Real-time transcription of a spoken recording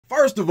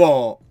First of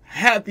all,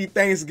 happy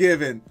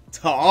Thanksgiving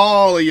to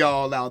all of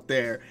y'all out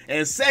there.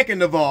 And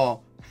second of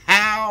all,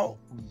 how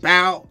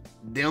about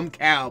them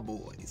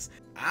Cowboys?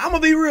 I'm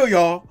gonna be real,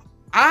 y'all.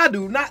 I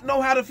do not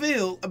know how to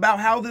feel about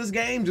how this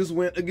game just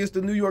went against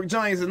the New York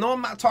Giants. And no,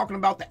 I'm not talking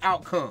about the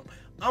outcome.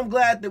 I'm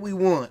glad that we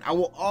won. I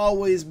will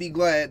always be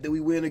glad that we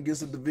win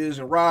against a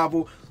division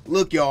rival.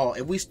 Look, y'all,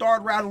 if we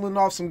start rattling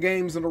off some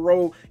games in a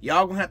row,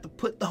 y'all gonna have to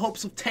put the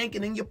hopes of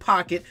tanking in your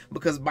pocket,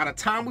 because by the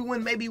time we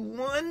win maybe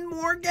one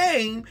more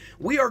game,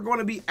 we are going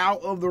to be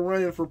out of the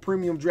running for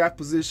premium draft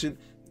position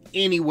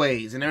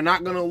anyways, and they're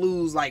not going to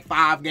lose like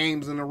 5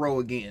 games in a row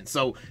again.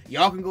 So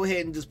y'all can go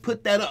ahead and just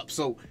put that up.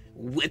 So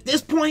at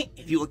this point,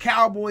 if you're a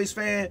Cowboys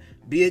fan,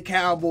 be a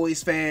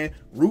Cowboys fan,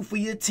 root for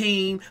your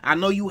team. I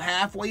know you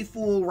halfway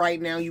full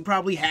right now. You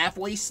probably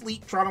halfway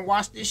asleep trying to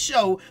watch this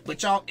show,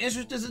 but y'all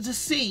interested to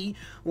see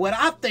what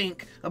I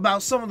think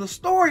about some of the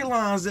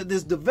storylines that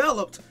this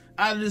developed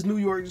out of this New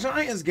York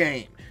Giants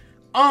game.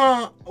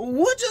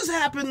 What just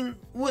happened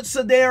with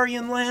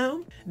CeeDee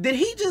Lamb? Did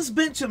he just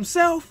bench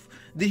himself?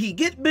 Did he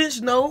get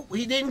benched? No,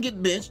 he didn't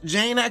get benched.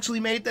 Jane actually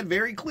made that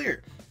very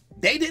clear.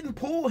 They didn't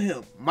pull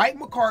him. Mike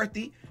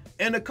McCarthy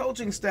and the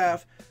coaching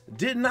staff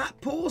did not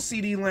pull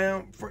CeeDee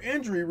Lamb for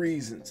injury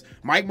reasons.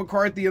 Mike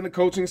McCarthy and the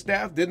coaching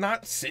staff did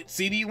not sit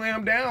CeeDee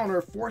Lamb down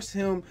or force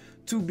him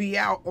to be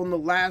out on the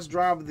last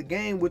drive of the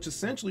game, which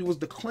essentially was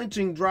the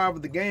clinching drive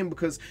of the game,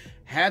 because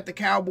had the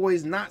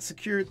Cowboys not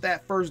secured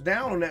that first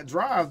down on that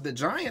drive, the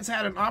Giants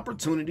had an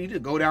opportunity to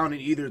go down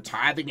and either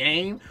tie the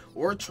game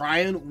or try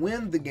and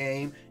win the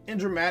game in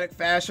dramatic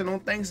fashion on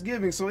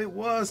Thanksgiving. So it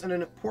was an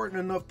important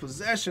enough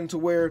possession to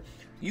where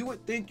you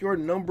would think your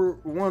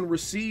 #1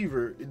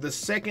 receiver, the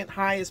second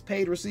highest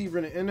paid receiver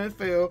in the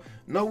NFL,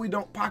 no, we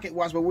don't pocket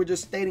watch, but we're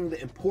just stating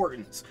the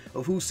importance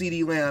of who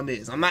CeeDee Lamb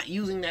is. I'm not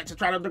using that to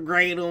try to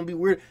degrade him and be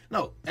weird.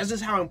 No, that's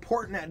just how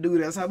important that dude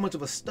is. That's how much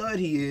of a stud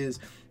he is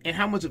and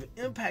how much of an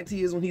impact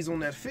he is when he's on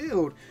that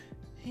field.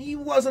 He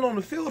wasn't on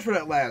the field for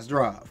that last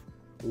drive.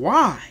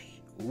 Why?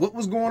 What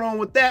was going on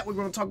with that? We're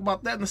going to talk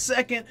about that in a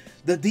second.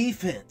 The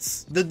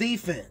defense.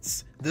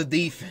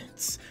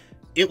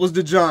 It was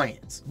the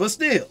Giants, but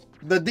still,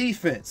 the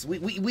defense.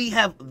 We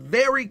have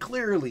very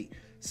clearly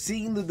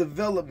seen the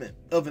development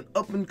of an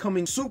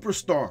up-and-coming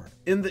superstar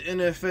in the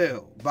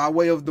NFL by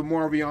way of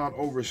DeMarvion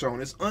Overshown.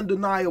 It's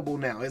undeniable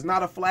now. It's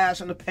not a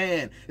flash in the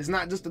pan. It's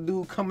not just a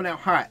dude coming out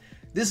hot.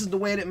 This is the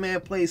way that man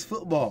plays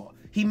football.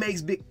 He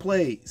makes big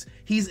plays.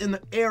 He's in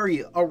the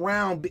area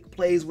around big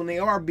plays when they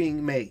are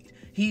being made.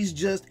 He's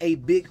just a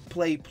big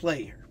play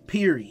player,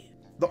 period.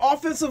 The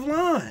offensive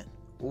line.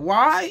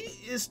 Why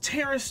is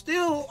Terrence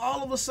Steele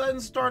all of a sudden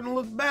starting to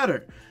look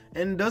better?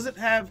 And does it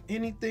have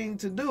anything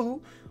to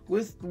do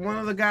with one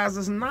of the guys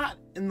that's not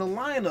in the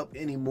lineup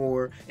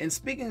anymore? And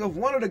speaking of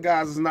one of the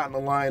guys that's not in the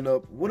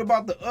lineup, what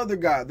about the other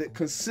guy that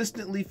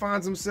consistently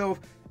finds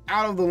himself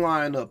out of the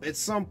lineup at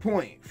some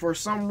point for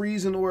some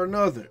reason or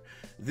another?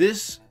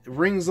 This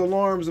rings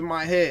alarms in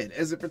my head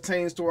as it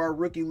pertains to our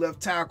rookie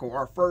left tackle,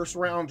 our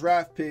first-round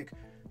draft pick,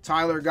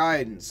 Tyler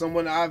Guyton,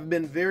 someone I've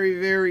been very,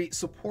 very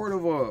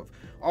supportive of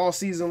all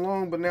season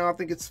long, but now I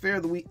think it's fair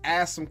that we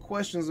ask some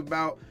questions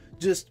about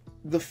just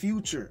the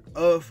future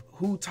of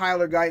who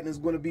Tyler Guyton is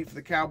going to be for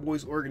the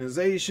Cowboys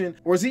organization.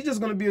 Or is he just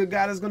going to be a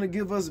guy that's going to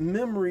give us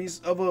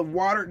memories of a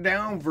watered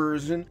down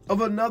version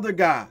of another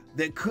guy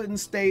that couldn't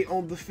stay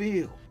on the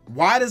field?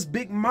 Why does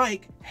Big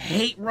Mike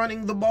hate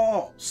running the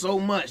ball so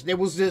much? There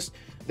was just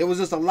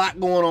a lot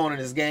going on in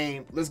this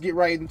game. Let's get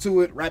right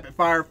into it, rapid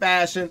fire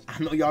fashion.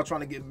 I know y'all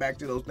trying to get back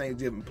to those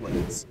Thanksgiving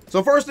plays.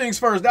 So first things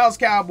first, Dallas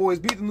Cowboys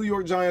beat the New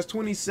York Giants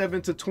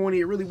 27-20.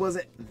 It really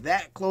wasn't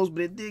that close,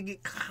 but it did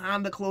get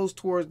kind of close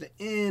towards the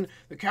end.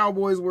 The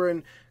Cowboys were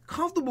in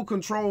comfortable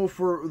control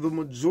for the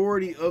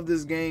majority of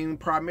this game,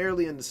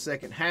 primarily in the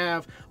second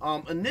half.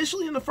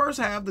 Initially in the first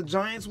half, the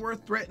Giants were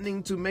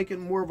threatening to make it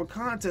more of a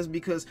contest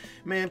because,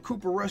 man,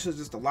 Cooper Rush is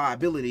just a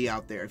liability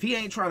out there. If he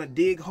ain't trying to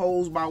dig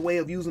holes by way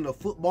of using a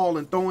football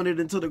and throwing it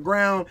into the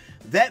ground,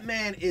 that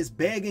man is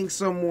begging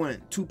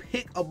someone to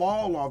pick a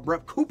ball off,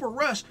 bruh. Cooper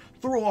Rush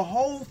threw a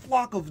whole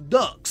flock of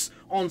ducks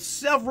on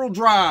several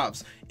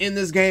drives in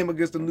this game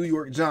against the New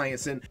York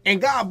Giants.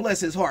 And God bless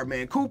his heart,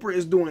 man. Cooper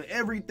is doing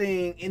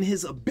everything in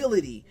his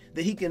ability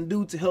that he can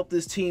do to help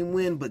this team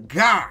win. But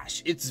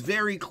gosh, it's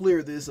very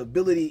clear this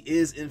ability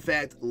is in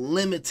fact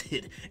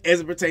limited as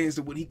it pertains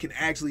to what he can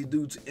actually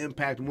do to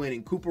impact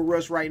winning. Cooper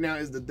Rush right now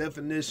is the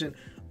definition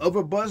of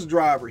a bus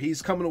driver.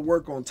 He's coming to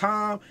work on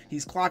time.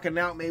 He's clocking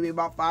out maybe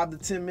about 5 to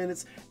 10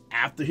 minutes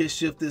after his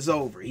shift is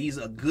over. He's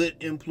a good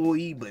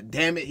employee, but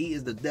damn it, he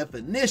is the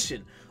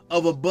definition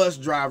of a bus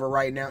driver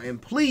right now.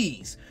 And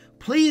please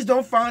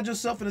don't find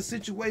yourself in a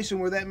situation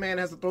where that man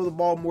has to throw the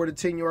ball more than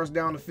 10 yards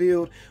down the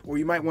field, or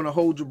you might want to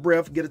hold your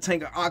breath, get a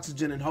tank of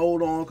oxygen, and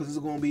hold on, because it's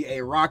going to be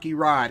a rocky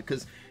ride.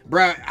 Because,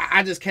 bruh,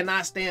 I just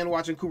cannot stand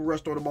watching Cooper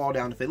Rush throw the ball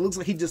down the field. It looks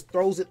like he just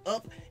throws it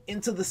up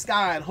into the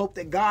sky and hope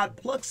that God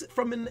plucks it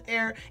from in the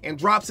air and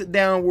drops it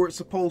down where it's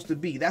supposed to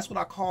be. That's what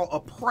I call a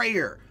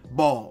prayer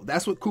ball.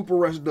 That's what Cooper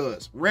Rush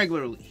does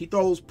regularly. He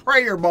throws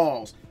prayer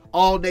balls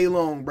all day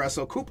long, bruh.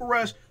 So Cooper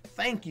Rush,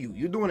 thank you.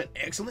 You're doing an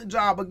excellent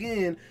job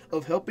again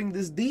of helping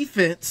this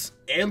defense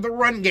and the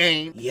run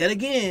game yet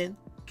again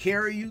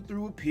carry you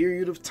through a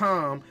period of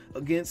time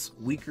against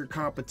weaker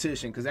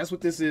competition, because that's what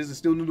this is. It's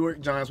still the New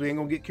York Giants. We ain't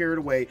gonna get carried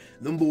away.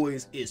 Them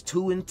boys is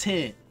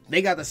 2-10.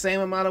 They got the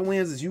same amount of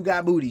wins as you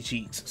got booty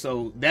cheeks.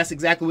 So that's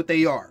exactly what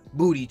they are.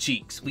 Booty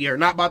cheeks. We are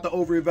not about to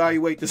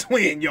over-evaluate this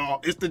win,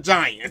 y'all. It's the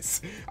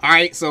Giants. All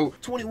right, so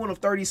 21 of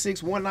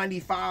 36,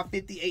 195,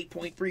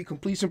 58.3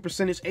 completion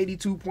percentage,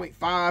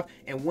 82.5,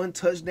 and 1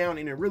 touchdown.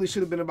 And it really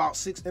should have been about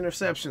 6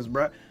 interceptions,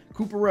 bruh.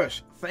 Cooper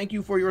Rush, thank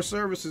you for your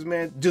services,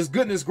 man. Just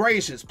goodness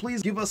gracious,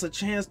 please give us a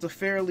chance to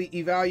fairly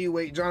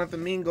evaluate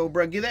Jonathan Mingo,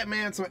 bro. Give that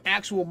man some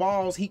actual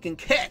balls he can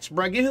catch,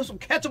 bro. Give him some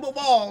catchable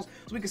balls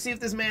so we can see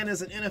if this man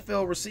is an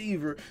NFL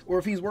receiver or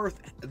if he's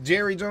worth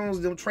Jerry Jones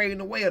them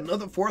trading away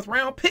another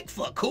 4th-round pick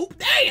for. Coop,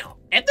 damn.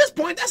 At this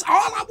point, that's all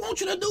I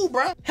want you to do,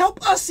 bro.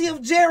 Help us see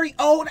if Jerry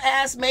old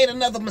ass made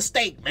another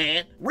mistake,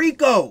 man.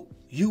 Rico,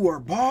 you are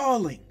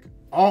balling.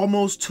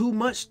 Almost too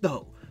much,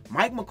 though.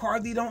 Mike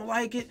McCarthy don't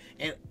like it,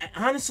 and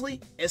honestly,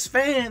 as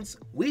fans,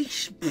 we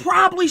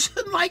probably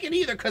shouldn't like it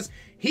either, because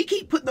he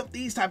keep putting up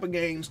these type of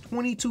games.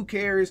 22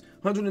 carries,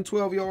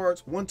 112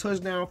 yards, 1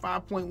 touchdown,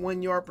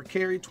 5.1 yard per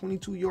carry,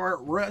 22-yard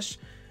rush.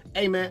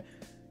 Hey, man,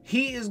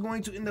 he is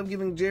going to end up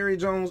giving Jerry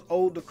Jones'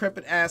 old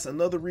decrepit ass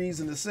another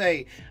reason to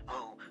say,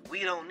 oh,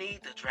 we don't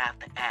need to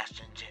draft the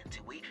Ashton Genty.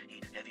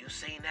 Have you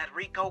seen that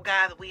Rico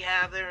guy that we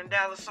have there in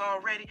Dallas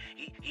already?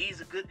 He's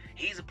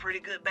a pretty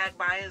good back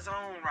by his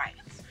own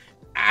rights.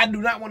 I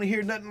do not want to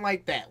hear nothing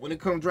like that when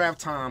it comes draft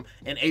time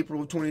in April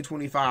of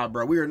 2025,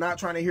 bro. We are not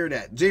trying to hear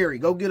that. Jerry,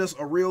 go get us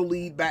a real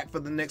lead back for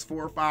the next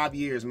 4 or 5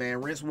 years,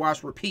 man. Rinse,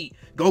 wash, repeat.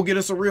 Go get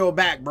us a real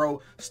back, bro.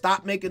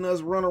 Stop making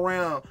us run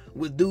around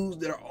with dudes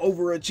that are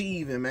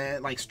overachieving,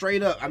 man. Like,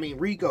 straight up. I mean,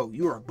 Rico,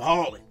 you are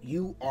balling.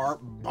 You are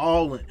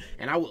balling.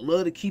 And I would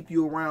love to keep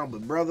you around,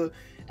 but, brother,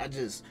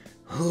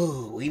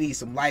 we need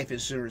some life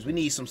insurance. We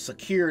need some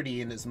security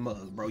in this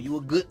mug, bro. You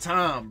a good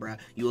time, bro.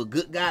 You a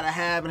good guy to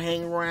have and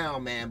hang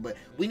around, man. But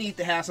we need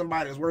to have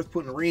somebody that's worth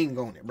putting a ring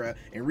on it, bro.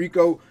 And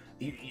Rico,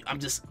 it's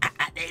just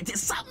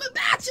something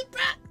about you,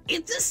 bro.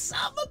 It's just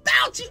something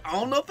about you. I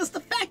don't know if it's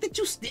the fact that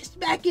you stitched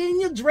back in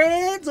your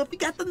dreads, or if you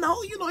got to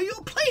know, you're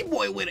a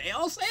playboy with it. You know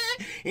what I'm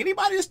saying?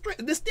 Anybody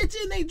that's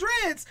stitching their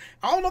dreads,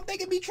 I don't know if they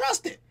can be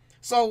trusted.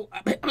 So,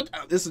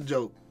 this is a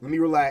joke. Let me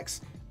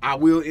relax. I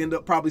will end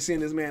up probably seeing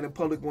this man in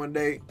public one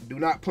day. Do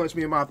not punch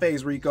me in my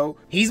face, Rico.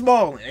 He's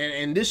balling.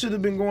 And this should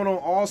have been going on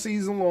all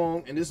season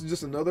long. And this is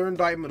just another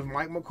indictment of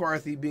Mike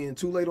McCarthy being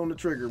too late on the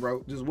trigger,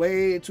 bro. Just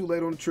way too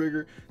late on the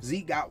trigger.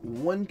 Zeke got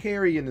 1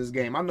 carry in this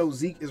game. I know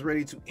Zeke is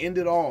ready to end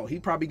it all. He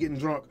probably getting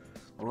drunk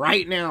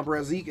right now,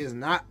 bro. Zeke is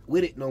not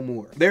with it no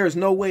more. There is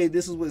no way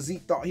this is what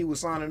Zeke thought he was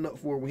signing up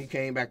for when he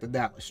came back to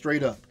Dallas.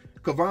 Straight up.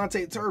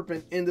 Kevontae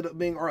Turpin ended up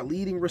being our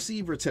leading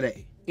receiver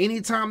today.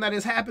 Anytime that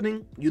is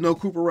happening,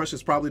 Cooper Rush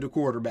is probably the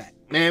quarterback.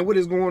 Man, what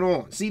is going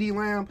on? CeeDee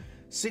Lamb,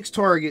 6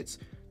 targets,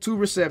 2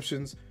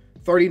 receptions,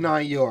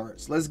 39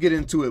 yards. Let's get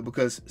into it,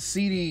 because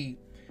CeeDee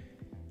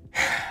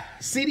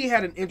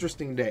had an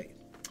interesting day.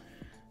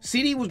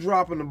 CeeDee was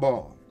dropping the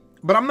ball.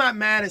 But I'm not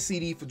mad at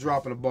CeeDee for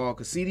dropping the ball,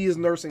 because CeeDee is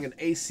nursing an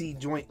AC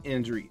joint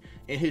injury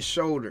in his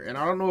shoulder. And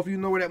I don't know if you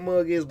know where that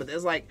mug is, but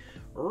that's like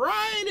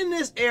right in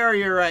this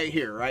area right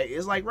here, right?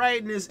 It's like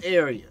right in this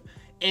area.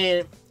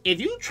 And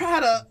if you try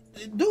to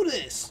do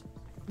this,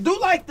 do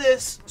like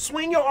this,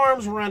 swing your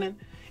arms running,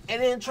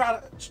 and then try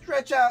to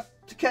stretch out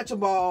to catch a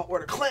ball, or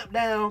to clamp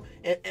down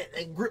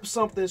and grip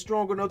something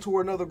strong enough to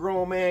where another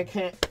grown man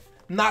can't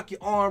knock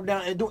your arm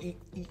down. And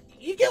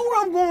you get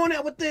where I'm going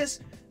at with this?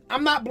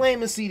 I'm not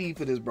blaming CeeDee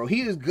for this, bro.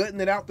 He is gutting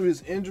it out through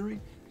his injury,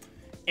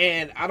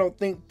 and I don't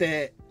think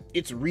that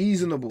it's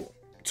reasonable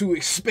to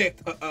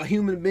expect a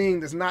human being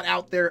that's not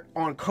out there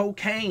on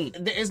cocaine.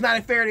 It's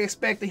not fair to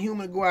expect a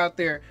human to go out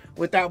there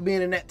without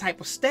being in that type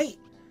of state,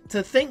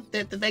 to think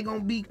that they're going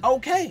to be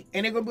okay,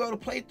 and they're going to be able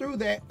to play through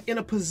that in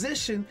a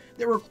position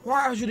that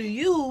requires you to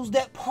use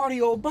that part of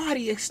your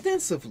body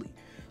extensively.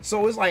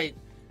 So it's like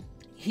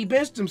he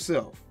benched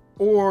himself,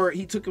 or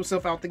he took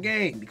himself out the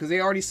game, because they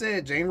already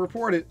said, Jane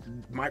reported,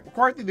 Mike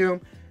McCarthy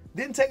didn't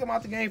take him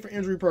out the game for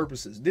injury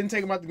purposes, didn't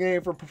take him out the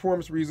game for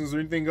performance reasons or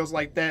anything else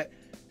like that.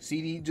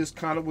 CeeDee just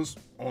kind of was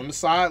on the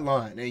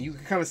sideline, and you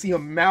can kind of see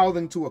him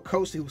mouthing to a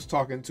coach he was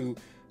talking to,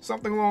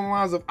 something along the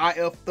lines of "I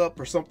effed up"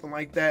 or something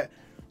like that.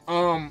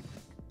 I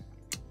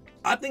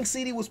think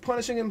CeeDee was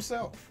punishing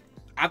himself.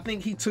 I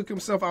think he took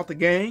himself out the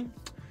game.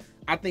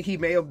 I think he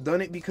may have done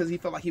it because he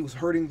felt like he was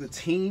hurting the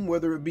team,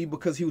 whether it be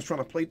because he was trying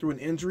to play through an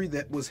injury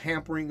that was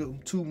hampering him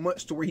too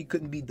much to where he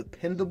couldn't be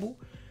dependable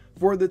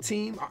for the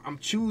team. I'm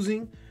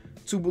choosing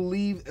to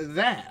believe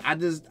that. I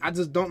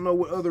just don't know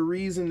what other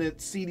reason that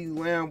CeeDee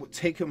Lamb would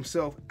take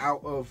himself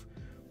out of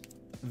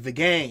the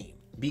game,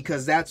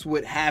 because that's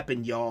what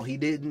happened, y'all.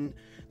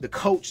 The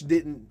coach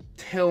didn't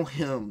tell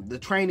him. The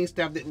training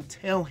staff didn't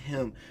tell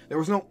him. There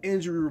was no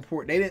injury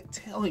report. They didn't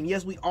tell him.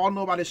 Yes, we all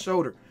know about his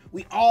shoulder.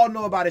 We all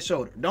know about his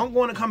shoulder. Don't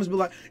go in the comments and be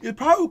like, it's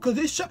probably because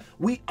his shoulder.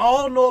 We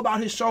all know about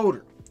his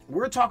shoulder.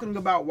 We're talking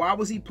about why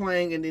was he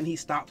playing and then he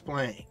stopped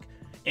playing.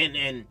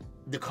 And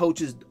the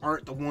coaches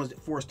aren't the ones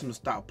that forced him to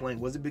stop playing?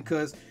 Was it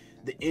because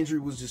the injury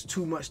was just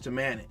too much to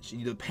manage?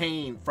 The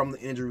pain from the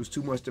injury was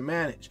too much to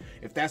manage.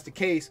 If that's the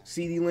case,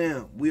 CeeDee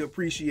Lamb, we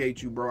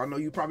appreciate you, bro. I know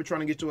you're probably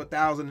trying to get to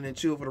 1,000 and then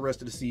chill for the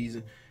rest of the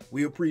season.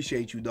 We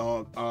appreciate you,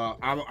 dog.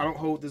 I don't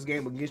hold this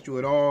game against you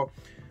at all,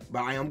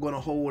 but I am going to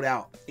hold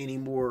out any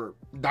more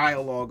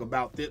dialogue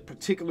about this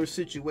particular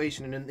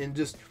situation and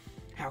just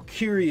how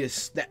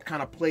curious that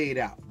kind of played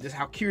out. Just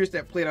how curious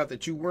that played out,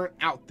 that you weren't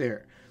out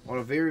there on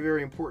a very,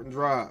 very important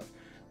drive.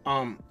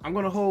 I'm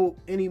going to hold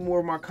any more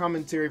of my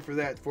commentary for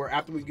that for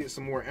after we get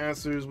some more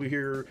answers. We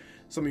hear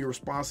some of your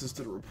responses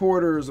to the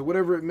reporters or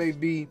whatever it may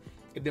be.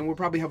 And then we'll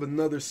probably have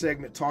another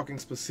segment talking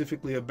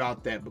specifically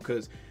about that,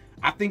 because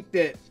I think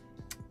that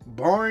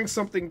barring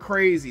something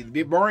crazy,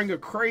 barring a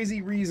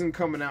crazy reason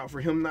coming out for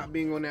him not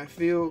being on that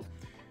field,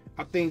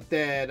 I think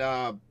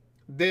that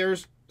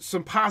there's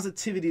some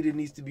positivity that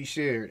needs to be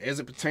shared as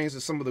it pertains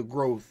to some of the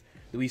growth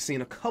that we've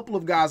seen a couple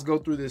of guys go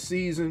through this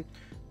season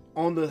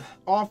on the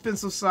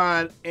offensive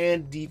side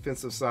and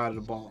defensive side of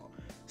the ball.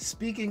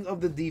 Speaking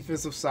of the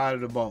defensive side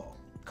of the ball,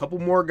 a couple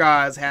more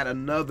guys had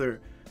another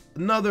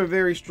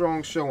very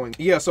strong showing.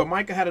 Yeah, so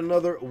Micah had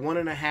another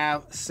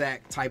 1.5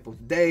 sack type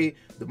of day.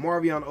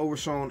 DeMarvion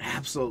Overshown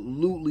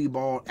absolutely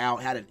balled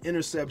out, had an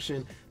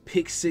interception,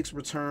 pick 6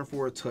 return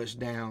for a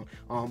touchdown.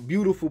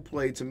 Beautiful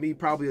play. To me,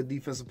 probably a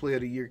defensive player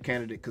of the year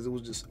candidate, because it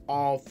was just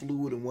all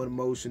fluid in one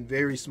motion,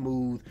 very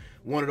smooth.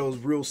 One of those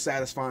real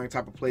satisfying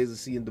type of plays to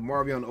see. And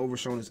DeMarvion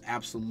Overshown is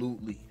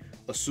absolutely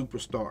a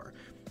superstar.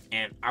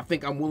 And I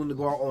think I'm willing to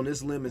go out on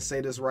this limb and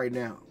say this right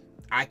now.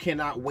 I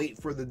cannot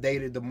wait for the day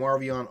that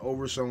DeMarvion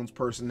Overshown's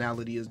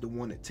personality is the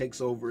one that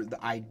takes over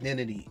the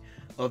identity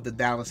of the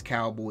Dallas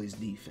Cowboys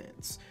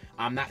defense.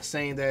 I'm not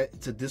saying that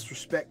to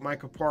disrespect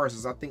Micah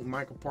Parsons. I think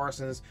Micah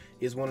Parsons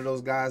is one of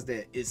those guys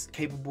that is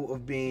capable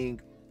of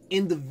being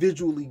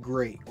individually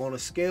great on a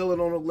scale and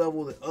on a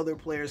level that other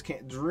players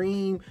can't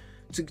dream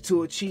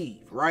to achieve,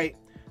 right?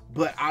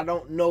 But I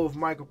don't know if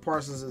Micah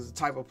Parsons is the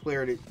type of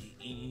player that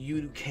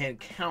you can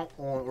count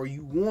on or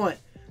you want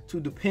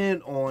to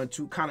depend on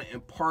to kind of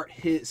impart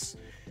his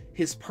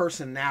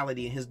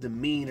personality and his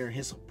demeanor,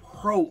 his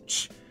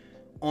approach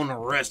on the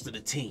rest of the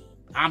team.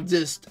 I'm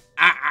just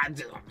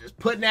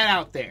putting that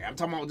out there. I'm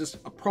talking about just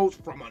approach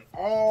from an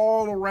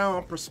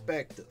all-around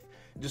perspective.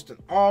 Just an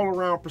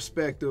all-around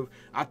perspective.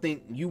 I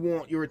think you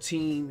want your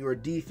team, your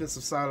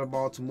defensive side of the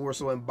ball, to more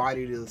so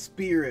embody the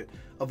spirit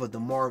of a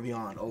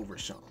DeMarvion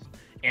Overshown.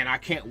 And I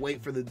can't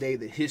wait for the day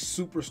that his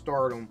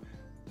superstardom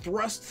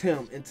thrusts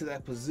him into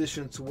that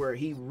position to where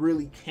he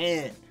really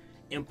can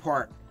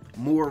impart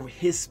more of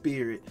his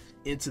spirit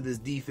into this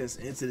defense,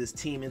 into this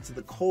team, into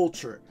the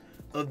culture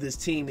of this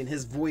team, and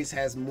his voice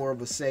has more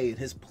of a say, and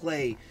his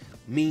play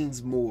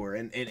means more,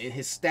 and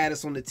his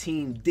status on the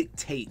team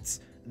dictates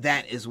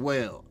that as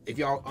well. If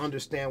y'all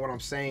understand what I'm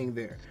saying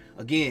there.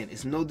 Again,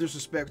 it's no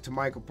disrespect to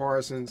Micah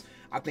Parsons.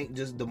 I think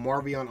just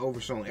DeMarvion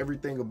Overshown,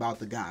 everything about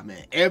the guy,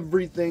 man.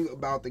 Everything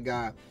about the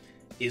guy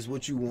is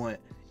what you want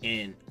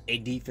in a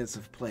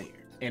defensive player.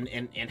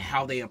 And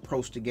how they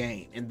approach the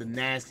game, and the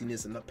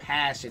nastiness and the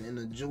passion and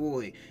the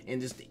joy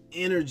and just the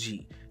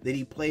energy that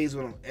he plays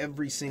with on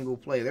every single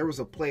play. There was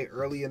a play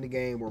early in the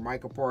game where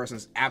Micah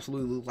Parsons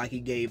absolutely looked like he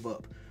gave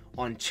up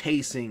on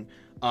chasing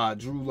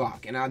Drew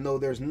Lock. And I know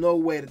there's no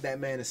way that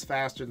man is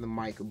faster than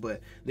Micah, but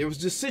there was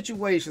just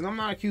situations. I'm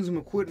not accusing him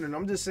of quitting, and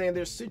I'm just saying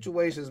there's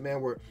situations, man,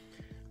 where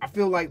I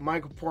feel like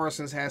Micah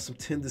Parsons has some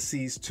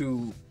tendencies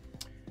to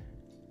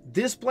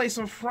display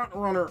some front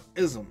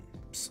runner-ism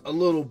a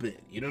little bit.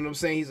 You know what I'm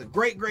saying? He's a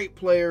great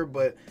player,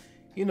 but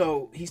you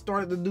know, he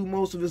started to do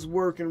most of his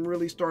work and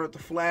really started to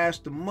flash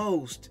the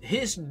most.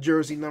 His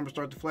jersey number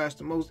started to flash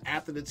the most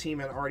after the team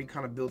had already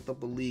kind of built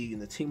up a league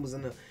and the team was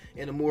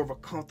in a more of a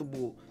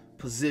comfortable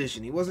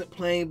position. He wasn't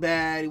playing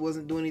bad, he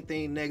wasn't doing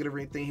anything negative or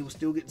anything. He was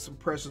still getting some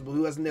pressures, but he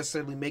wasn't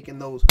necessarily making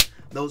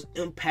those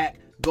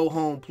impact go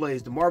home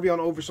plays. DeMarvion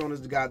Overshown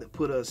is the guy that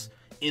put us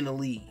in the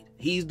lead.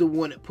 He's the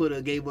one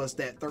that gave us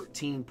that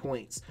 13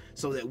 points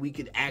so that we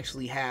could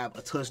actually have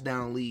a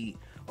touchdown lead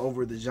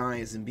over the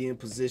Giants and be in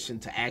position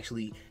to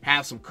actually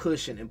have some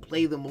cushion and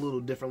play them a little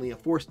differently and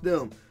force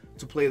them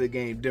to play the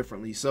game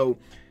differently. So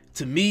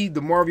to me,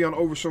 DeMarvion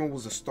Overshown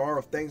was a star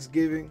of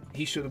Thanksgiving.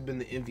 He should have been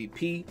the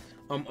MVP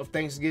of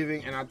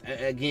Thanksgiving. And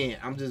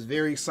I'm just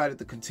very excited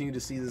to continue to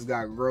see this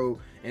guy grow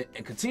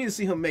and continue to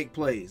see him make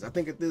plays. I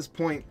think at this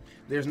point,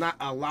 there's not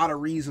a lot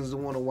of reasons to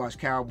want to watch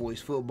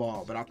Cowboys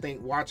football, but I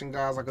think watching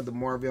guys like a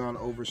DeMarvion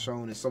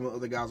Overshown and some of the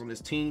other guys on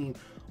this team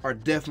are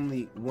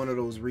definitely one of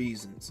those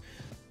reasons.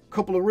 A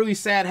couple of really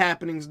sad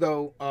happenings,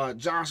 though.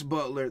 Josh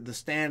Butler, the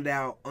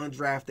standout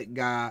undrafted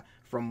guy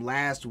from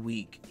last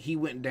week, he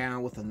went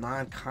down with a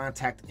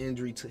non-contact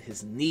injury to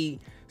his knee.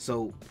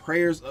 So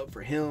prayers up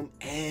for him,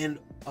 and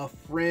a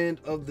friend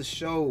of the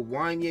show,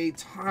 Wanye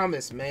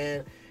Thomas,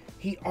 man.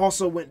 He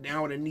also went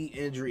down with a knee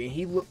injury, and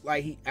he looked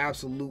like he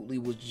absolutely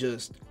was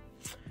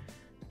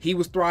he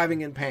was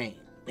thriving in pain,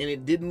 and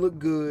it didn't look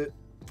good.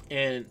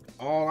 And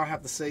all I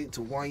have to say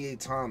to Wanye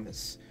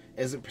Thomas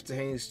as it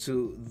pertains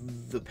to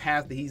the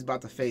path that he's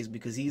about to face,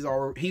 because he's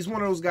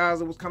one of those guys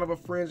that was kind of a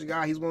fringe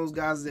guy. He's one of those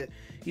guys that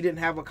he didn't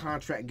have a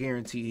contract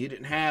guaranteed. He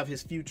didn't have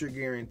his future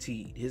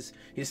guaranteed.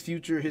 His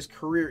future, his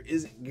career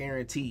isn't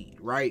guaranteed,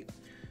 right?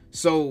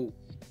 So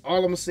all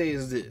I'm gonna say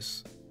is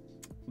this: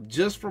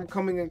 just from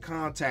coming in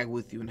contact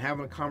with you and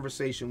having a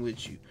conversation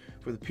with you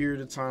for the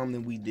period of time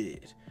that we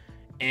did,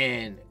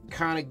 and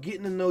kind of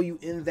getting to know you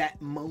in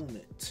that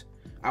moment,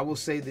 I will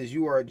say this: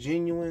 you are a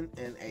genuine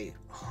and a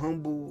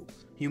humble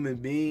human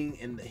being,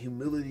 and the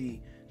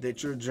humility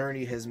that your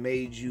journey has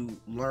made you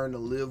learn to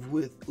live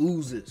with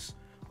oozes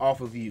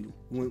off of you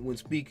when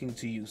speaking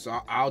to you.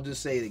 So I'll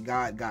just say that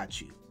God got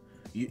you.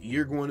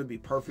 You're going to be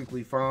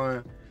perfectly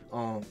fine.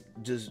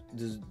 Just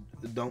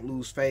don't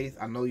lose faith.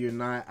 I know you're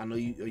not. I know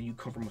you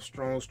come from a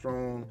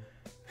strong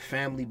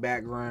family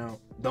background.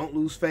 Don't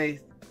lose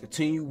faith.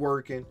 Continue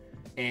working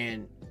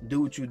and do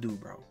what you do,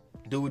 bro.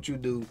 Do what you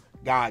do.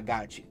 God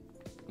got you.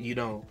 You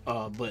know,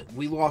 but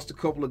we lost a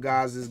couple of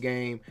guys this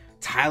game.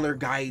 Tyler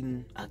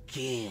Guyton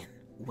again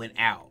went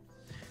out,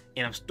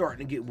 and I'm starting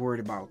to get worried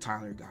about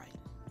Tyler Guyton.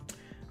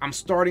 I'm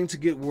starting to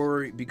get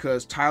worried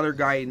because Tyler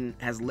Guyton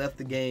has left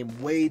the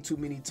game way too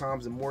many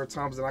times, and more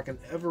times than I can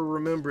ever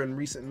remember in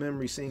recent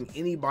memory, seeing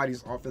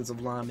anybody's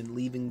offensive lineman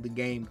leaving the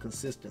game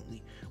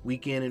consistently,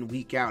 week in and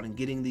week out, and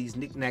getting these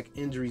knick-knack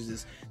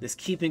injuries that's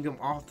keeping him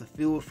off the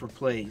field for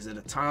plays at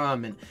a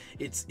time. And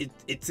it's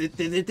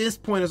at this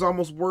point, it's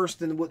almost worse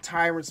than what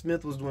Tyron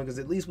Smith was doing, because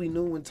at least we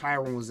knew when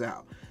Tyron was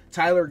out.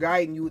 Tyler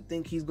Guyton, you would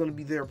think he's going to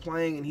be there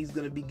playing, and he's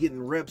going to be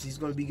getting reps, he's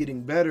going to be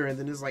getting better, and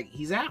then it's like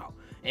he's out.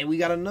 And we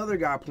got another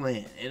guy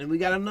playing, and then we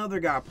got another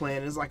guy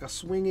playing. It's like a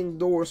swinging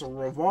door, it's a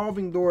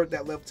revolving door at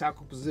that left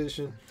tackle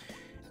position,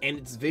 and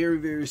it's very,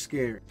 very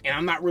scary. And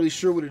I'm not really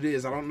sure what it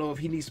is. I don't know if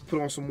he needs to put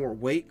on some more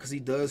weight, because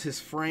his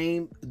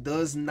frame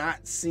does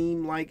not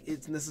seem like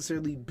it's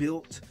necessarily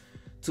built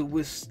to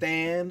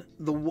withstand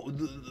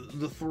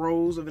the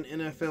throes of an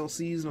NFL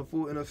season, a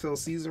full NFL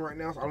season right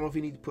now. So I don't know if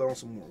he needs to put on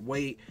some more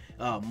weight,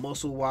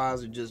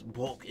 muscle-wise, or just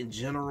bulk in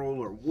general,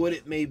 or what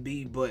it may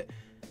be, but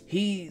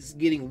he's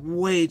getting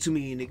way too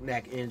many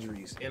knick-knack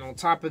injuries. And on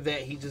top of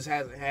that, he just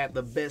hasn't had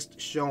the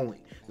best showing.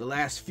 The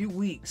last few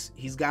weeks,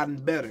 he's gotten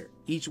better.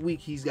 Each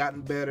week, he's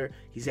gotten better.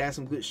 He's had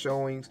some good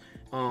showings.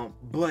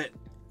 But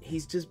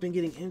he's just been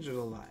getting injured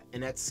a lot,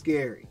 and that's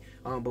scary.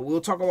 But we'll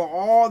talk about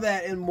all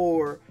that and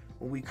more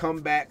when we come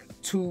back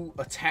to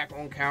Attack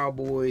on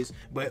Cowboys.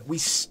 But we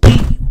still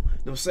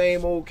the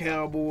same old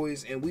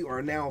Cowboys, and we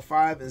are now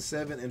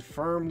 5-7 and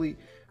firmly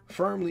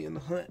in the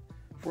hunt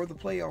for the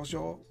playoffs,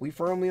 y'all. We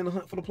firmly in the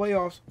hunt for the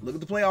playoffs. Look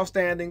at the playoff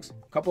standings.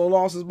 A couple of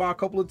losses by a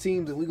couple of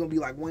teams, and we're going to be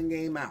like one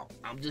game out.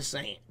 I'm just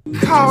saying.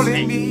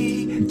 Calling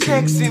me,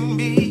 texting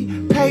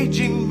me,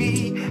 paging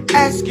me,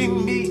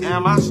 asking me,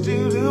 am I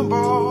still the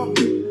ball?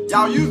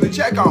 Y'all usually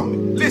check on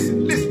me.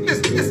 Listen.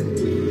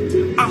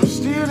 I'm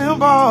still them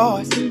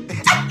boys.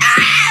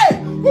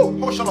 Hey! Woo!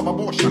 Oh, shut up, my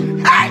boy.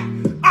 Hey!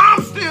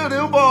 I'm still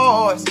them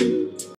boys.